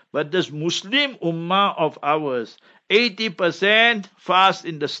understand. But this Muslim ummah of ours, 80% fast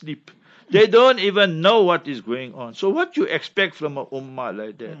in the sleep. They don't even know what is going on. So what you expect from a ummah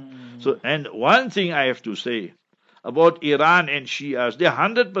like that? So, and one thing I have to say about Iran and Shias, they're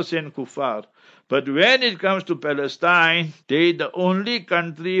 100% kuffar. But when it comes to Palestine, they're the only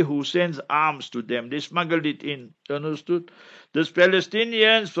country who sends arms to them. They smuggled it in. You understood? These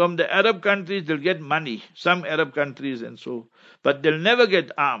Palestinians from the Arab countries, they'll get money. Some Arab countries and so. But they'll never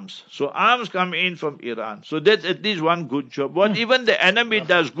get arms. So arms come in from Iran. So that's at least one good job. What even the enemy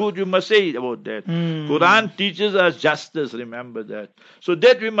does good, you must say about that. Quran teaches us justice, remember that. So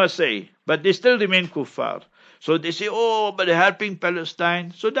that we must say. But they still remain kuffar. So they say, oh, but they're helping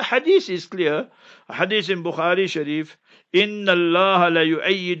Palestine. So the hadith is clear. A hadith in Bukhari Sharif. Inna Allah la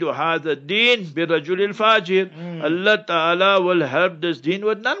yu'ayyidu hadha din bi rajulil fajir. Allah Ta'ala will help this deen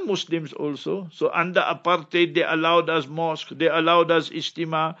with non-Muslims also. So under apartheid, they allowed us mosque, they allowed us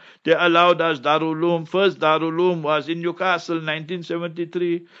istima, they allowed us Darul Uloom. First Darul Uloom was in Newcastle,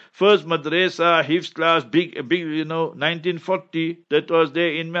 1973. First madrasa, Hifz class, big, 1940. That was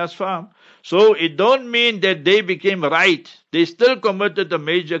there in Mas Farm. So it don't mean that they became right. They still committed a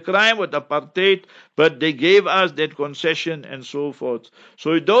major crime with apartheid, but they gave us that concession and so forth.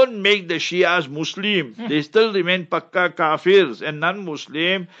 So it don't make the Shias Muslim. They still remain Pakka Kafirs and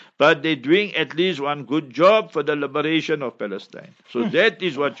non-Muslim, but they're doing at least one good job for the liberation of Palestine. So that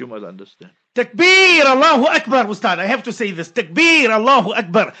is what you must understand. Takbir, Allahu Akbar, Ustad. I have to say this. Takbir, Allahu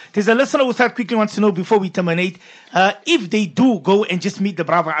Akbar. There's a listener, Ustad, quickly wants to know before we terminate, if they do go and just meet the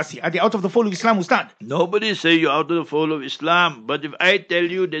Brava Asi, are they out of the fold of Islam, Ustad? Nobody say you're out of the fold of Islam. But if I tell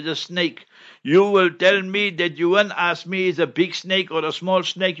you there's a snake, you will tell me that you won't ask me is a big snake or a small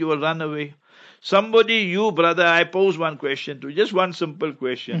snake, you will run away. Somebody, you brother, I pose one question to you, just one simple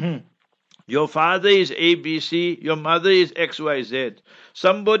question. Your father is ABC, your mother is XYZ.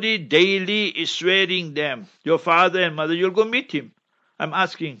 Somebody daily is swearing them, your father and mother, you'll go meet him. I'm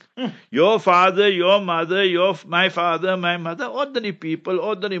asking. Your father, your mother, my father, my mother, ordinary people,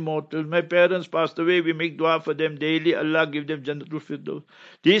 ordinary mortals. My parents passed away, we make dua for them daily. Allah give them Jannatul Firdaus.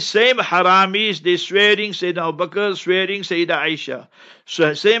 These same haramis, they swearing Sayyidina Abu Bakr, swearing Sayyida Aisha.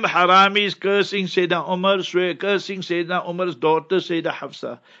 So same haramis cursing Sayyidina Umar, cursing Sayyidina Umar's daughter, Sayyida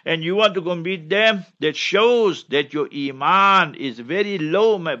Hafsa. And you want to go meet them? That shows that your iman is very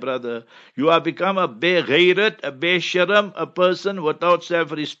low, my brother. You have become a be-ghairat, a be-sharam, a person without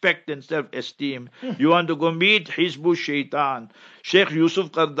self-respect and self-esteem. You want to go meet Hizbu Shaitan. Sheikh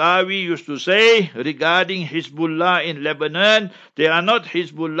Yusuf Qardawi used to say regarding Hizbullah in Lebanon, they are not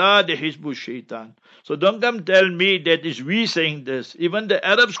Hizbullah, they Hizbu Shaitan. So don't come tell me that is we saying this. Even the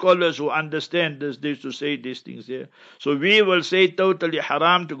Arab scholars who understand this, they used to say these things here. So we will say totally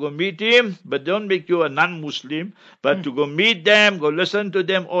haram to go meet him, but don't make you a non-Muslim. But to go meet them, go listen to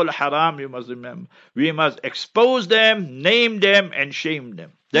them, all haram, you must remember. We must expose them, name them, and shame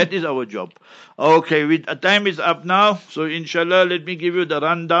them. That is our job. Okay, time is up now. So inshallah, let me give you the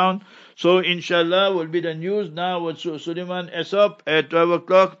rundown. So inshallah will be the news now with Suleiman Esop at 12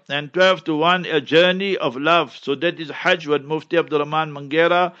 o'clock and 12 to 1, a journey of love. So that is Hajj with Mufti Abdul Rahman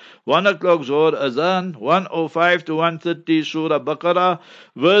Mangera. 1 o'clock Zohar Azan. 1:05 to 1:30 Surah Baqarah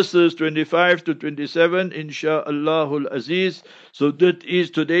verses 25 to 27 Insha'Allahul Aziz. So that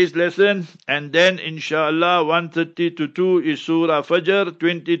is today's lesson. And then inshallah 1:30 to 2 is Surah Fajr.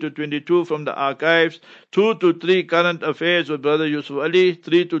 20 to 22 from the archives. 2 to 3 current affairs with Brother Yusuf Ali.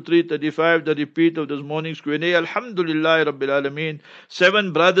 3 to 3:35 the repeat of this morning's Q&A. Alhamdulillah Rabbil Alameen.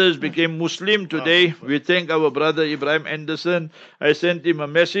 7 brothers became Muslim today. We thank our brother Ibrahim Anderson. I sent him a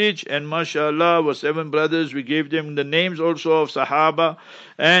message and mashallah was 7 brothers. We gave them the names also of Sahaba.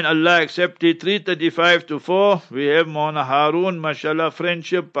 And Allah accepted. 3:35 to 4 we have Mona Harun, mashallah,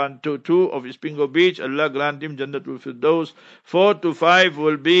 friendship, and 2 of Ispingo Beach. Allah grant him Jannatul Firdaus. 4 to 5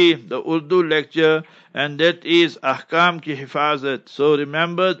 will be the Urdu lecture, and that is Ahkam ki hifazat. So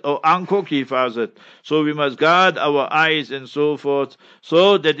remember, Anko ki hifazat. So we must guard our eyes and so forth.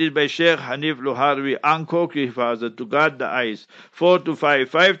 So that is by Sheikh Hanif Luharwi, Anko ki hifazat, to guard the eyes. 4 to 5.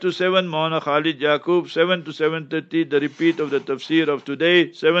 5 to 7, Maulana Khalid Yaqub. 7 to 7:30, the repeat of the tafsir of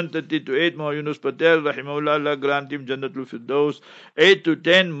today. 7:30 to 8, Maulana Yunus Patel, Rahimahullah, Allah grant him Jannatul Firdaus. 8 to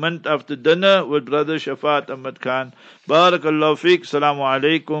 10, month after dinner with Brother Shafat Ahmad Khan. Barakallahu Fiqh. Assalamu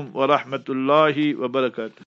alaikum wa rahmatullahi wa barakatuh.